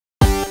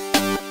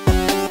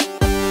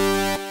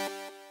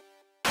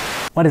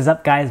What is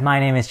up, guys? My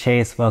name is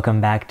Chase.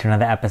 Welcome back to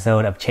another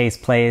episode of Chase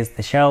Plays,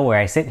 the show where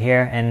I sit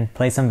here and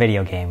play some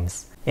video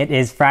games. It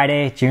is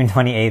Friday, June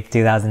 28th,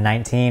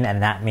 2019,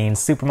 and that means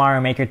Super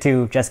Mario Maker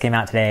 2 just came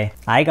out today.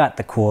 I got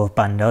the cool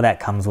bundle that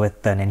comes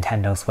with the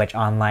Nintendo Switch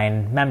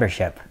Online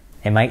membership.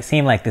 It might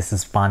seem like this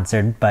is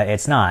sponsored, but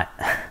it's not.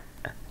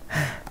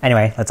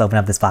 Anyway, let's open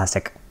up this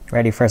plastic.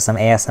 Ready for some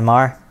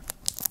ASMR?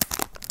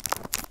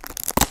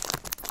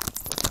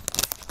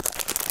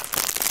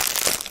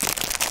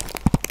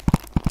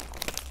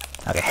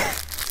 Okay.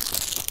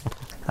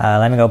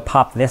 Let me go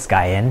pop this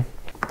guy in.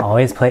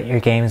 Always put your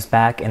games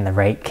back in the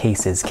right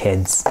cases,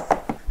 kids.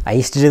 I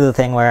used to do the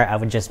thing where I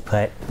would just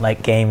put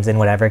like games in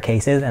whatever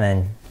cases and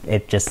then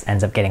it just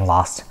ends up getting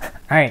lost.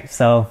 Alright,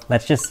 so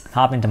let's just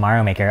hop into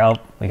Mario Maker. Oh,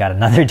 we got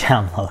another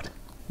download.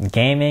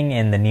 Gaming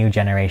in the new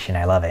generation,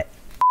 I love it.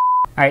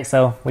 Alright,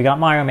 so we got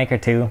Mario Maker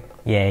 2,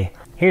 yay.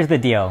 Here's the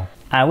deal.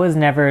 I was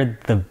never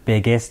the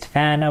biggest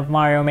fan of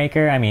Mario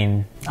Maker. I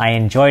mean, I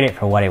enjoyed it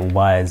for what it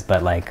was,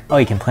 but like, oh,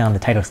 you can play on the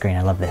title screen,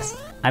 I love this.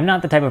 I'm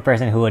not the type of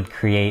person who would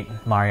create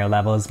Mario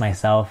levels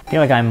myself. I feel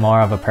like I'm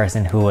more of a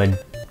person who would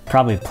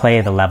probably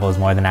play the levels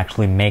more than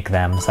actually make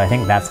them, so I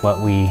think that's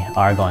what we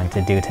are going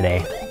to do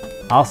today.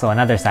 Also,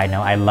 another side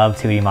note, I love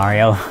 2D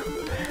Mario.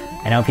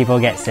 I know people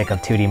get sick of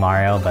 2D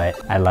Mario,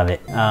 but I love it.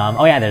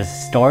 Oh yeah, there's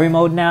story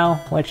mode now,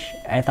 which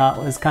I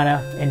thought was kind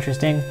of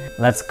interesting.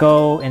 Let's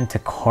go into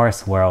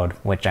Course World,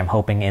 which I'm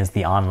hoping is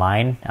the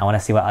online. I want to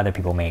see what other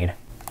people made.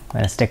 I'm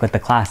gonna stick with the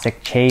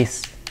classic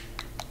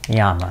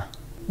ChaseYama.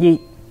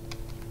 Yeet.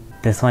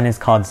 This one is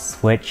called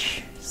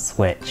Switch.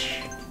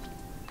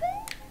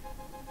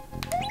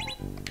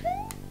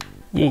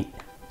 Yeet.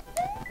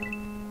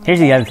 Here's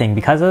the other thing,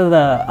 because of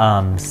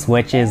the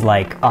Switch is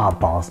like, oh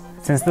balls.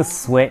 Since the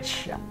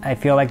Switch, I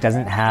feel like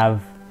doesn't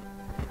have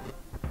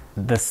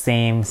the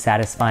same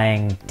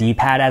satisfying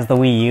D-pad as the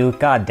Wii U,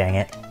 god dang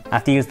it. I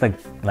have to use the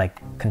like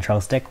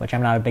control stick, which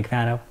I'm not a big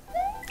fan of.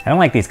 I don't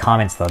like these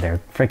comments though, they're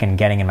freaking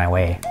getting in my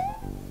way.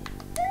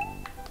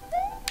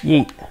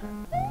 Yeet.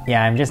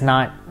 Yeah, I'm just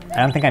not, I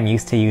don't think I'm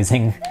used to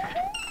using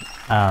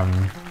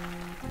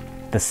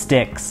the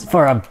sticks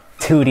for a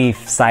 2D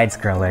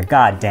side-scroller,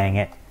 god dang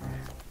it.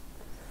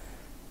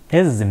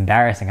 This is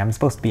embarrassing. I'm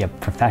supposed to be a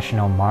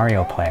professional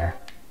Mario player.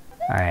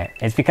 Alright,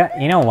 it's because,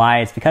 you know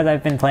why? It's because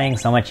I've been playing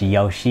so much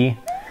Yoshi,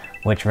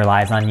 which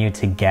relies on you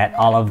to get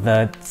all of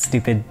the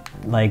stupid,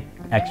 like,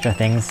 extra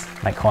things,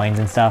 like coins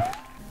and stuff.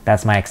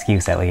 That's my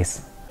excuse, at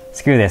least.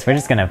 Screw this, we're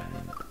just gonna...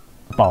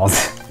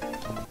 balls.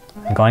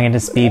 I'm going into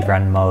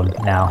speedrun mode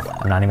now.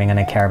 I'm not even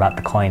gonna care about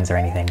the coins or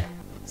anything.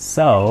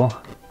 So...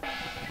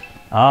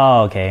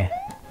 oh, okay.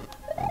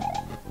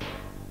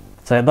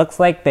 So it looks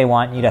like they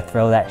want you to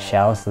throw that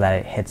shell so that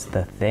it hits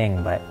the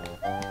thing, but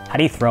how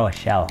do you throw a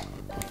shell?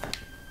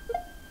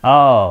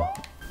 Oh.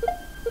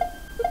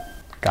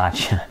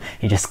 Gotcha.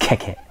 You just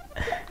kick it.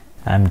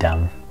 I'm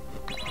dumb.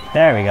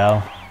 There we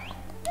go.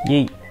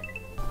 Yeet.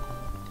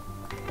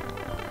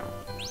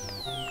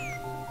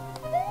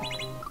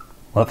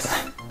 Whoops.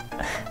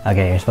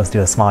 Okay, you're supposed to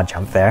do a small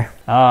jump there.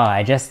 Oh,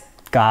 I just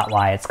got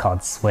why it's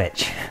called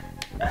Switch.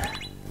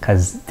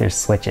 Because there's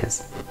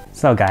switches.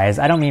 So guys,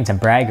 I don't mean to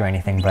brag or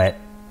anything, but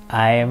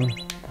I'm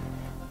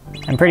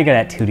pretty good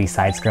at 2D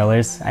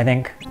side-scrollers, I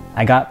think.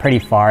 I got pretty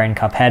far in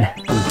Cuphead.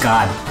 Oh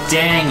god,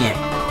 dang it!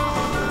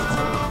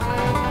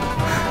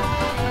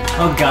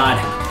 Oh god,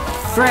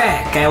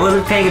 frick! I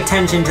wasn't paying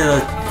attention to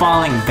the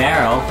falling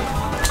barrel.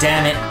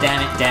 Damn it,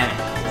 damn it, damn it.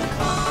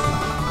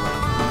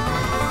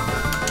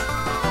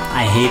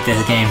 I hate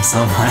this game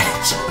so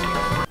much.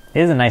 It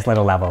is a nice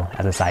little level,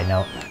 as a side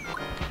note.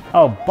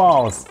 Oh,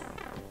 balls!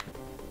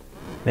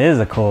 This is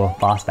a cool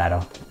boss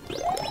battle.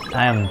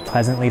 I am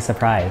pleasantly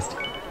surprised.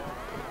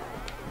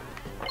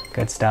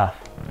 Good stuff.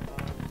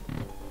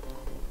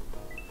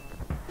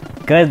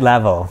 Good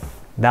level.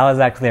 That was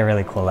actually a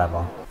really cool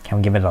level. Can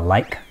we give it a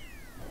like?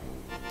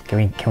 Can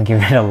we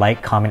give it a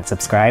like, comment,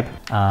 subscribe?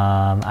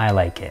 I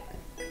like it.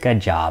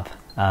 Good job.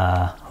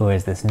 Who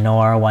is this?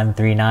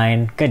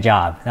 Nor139. Good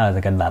job. That was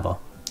a good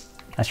level.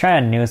 Let's try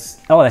a new...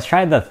 oh, let's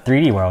try the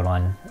 3D World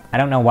one. I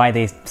don't know why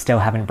they still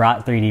haven't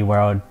brought 3D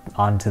World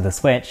onto the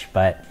Switch,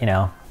 but, you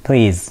know,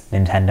 please,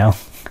 Nintendo.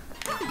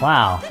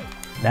 Wow,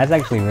 that's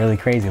actually really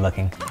crazy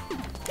looking.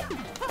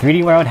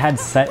 3D World had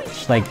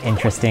such, like,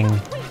 interesting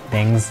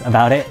things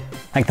about it.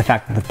 Like the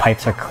fact that the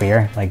pipes are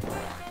clear, like,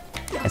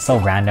 it's so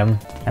random.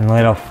 And the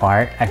little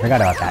fart, I forgot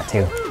about that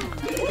too.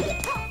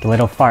 The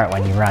little fart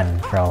when you run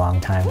for a long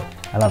time.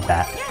 I love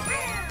that.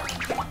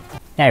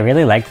 Yeah, I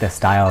really like the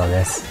style of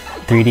this.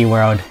 3D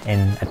World in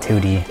a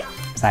 2D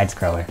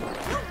side-scroller.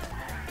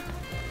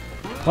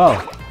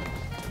 Whoa!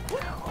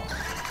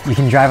 You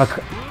can drive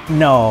a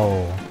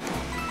no!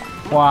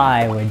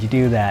 Why would you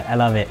do that? I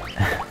love it.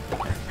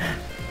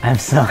 I'm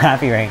so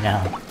happy right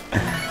now.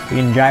 You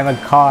can drive a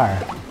car.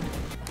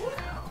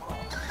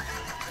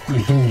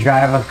 You can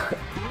drive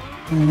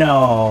a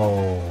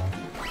no!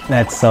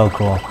 That's so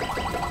cool.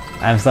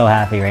 I'm so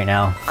happy right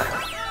now.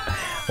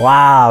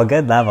 Wow,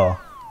 good level.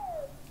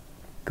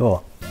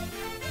 Cool.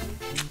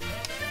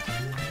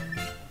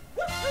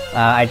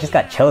 I just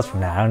got chills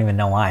from that. I don't even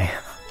know why.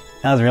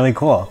 That was really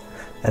cool.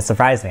 That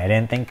surprised me. I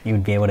didn't think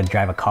you'd be able to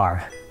drive a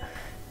car.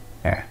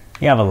 There.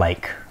 You have a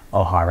like,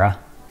 O'Hara.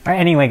 Alright,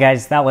 anyway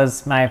guys, that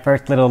was my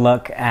first little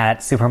look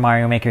at Super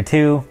Mario Maker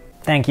 2.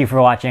 Thank you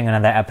for watching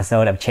another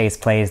episode of Chase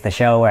Plays, the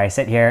show where I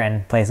sit here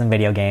and play some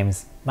video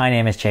games. My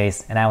name is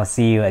Chase, and I will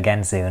see you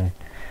again soon.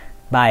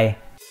 Bye.